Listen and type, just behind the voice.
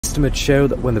estimates show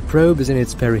that when the probe is in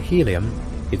its perihelium,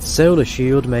 its solar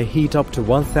shield may heat up to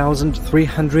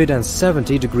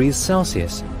 1370 degrees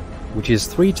Celsius, which is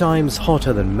 3 times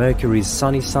hotter than Mercury's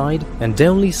sunny side and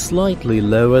only slightly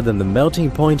lower than the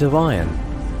melting point of iron.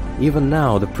 Even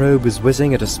now, the probe is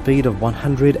whizzing at a speed of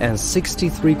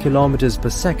 163 kilometers per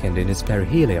second in its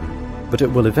perihelium, but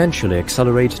it will eventually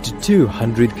accelerate to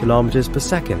 200 kilometers per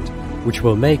second, which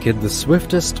will make it the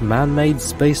swiftest man-made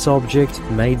space object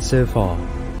made so far.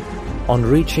 On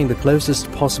reaching the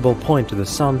closest possible point to the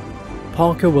Sun,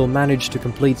 Parker will manage to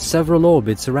complete several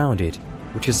orbits around it,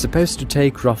 which is supposed to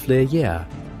take roughly a year.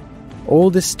 All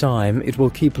this time, it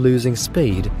will keep losing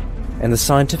speed, and the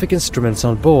scientific instruments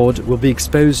on board will be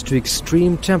exposed to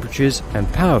extreme temperatures and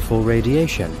powerful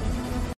radiation.